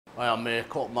I am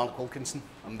Captain Mark Wilkinson.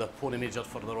 I'm the Pony Major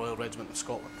for the Royal Regiment of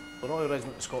Scotland. The Royal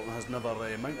Regiment of Scotland has never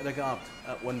mounted a guard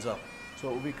at Windsor, so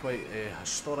it will be quite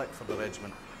historic for the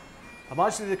regiment. Her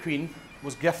Majesty the Queen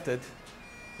was gifted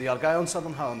the Argyll and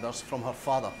Southern Highlanders from her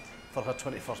father for her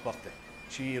 21st birthday.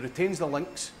 She retains the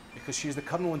links because she is the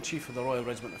Colonel-in-Chief of the Royal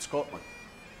Regiment of Scotland,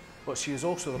 but she is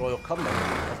also the Royal Colonel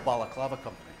of Balaklava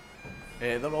Company.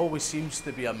 There always seems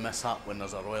to be a mishap when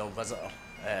there's a royal visitor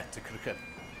to Cruachan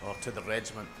or to the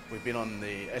regiment. We've been on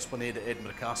the esplanade at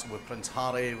Edinburgh Castle with Prince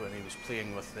Harry when he was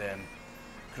playing with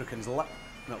Cruachan's lip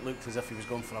and it looked as if he was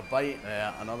going for a bite.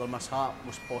 Another mishap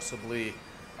was possibly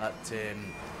at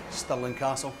Stirling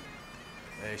Castle.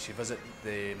 She visited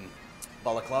the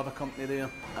Balaklava Company there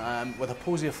with a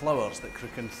posy of flowers that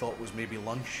Cruachan thought was maybe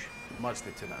lunch.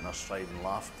 Majesty took it in her stride and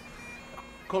laughed.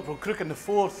 Corporal Cruachan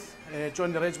IV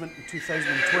joined the regiment in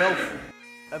 2012.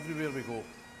 Everywhere we go,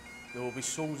 there will be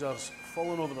soldiers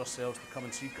falling over themselves to come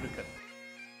and see Cruachan.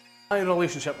 My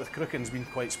relationship with Cruachan's been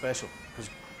quite special because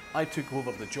I took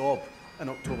over the job in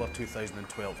October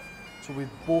 2012. So we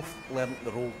both learnt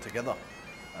the role together.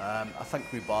 I think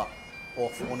we bat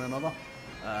off one another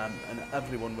and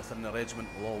everyone within the regiment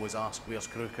will always ask, where's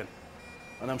Cruachan?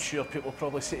 And I'm sure people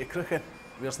probably say to Cruachan,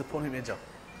 where's the Pony Major?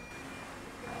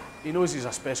 He knows he's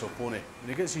a special pony. When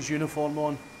he gets his uniform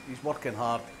on, he's working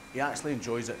hard, he actually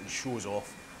enjoys it and shows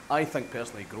off. I think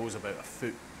personally he grows about a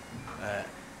foot,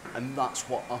 and that's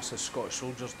what us as Scottish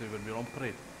soldiers do when we're on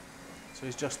parade. So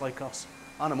he's just like us.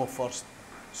 Animal first,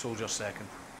 soldier second.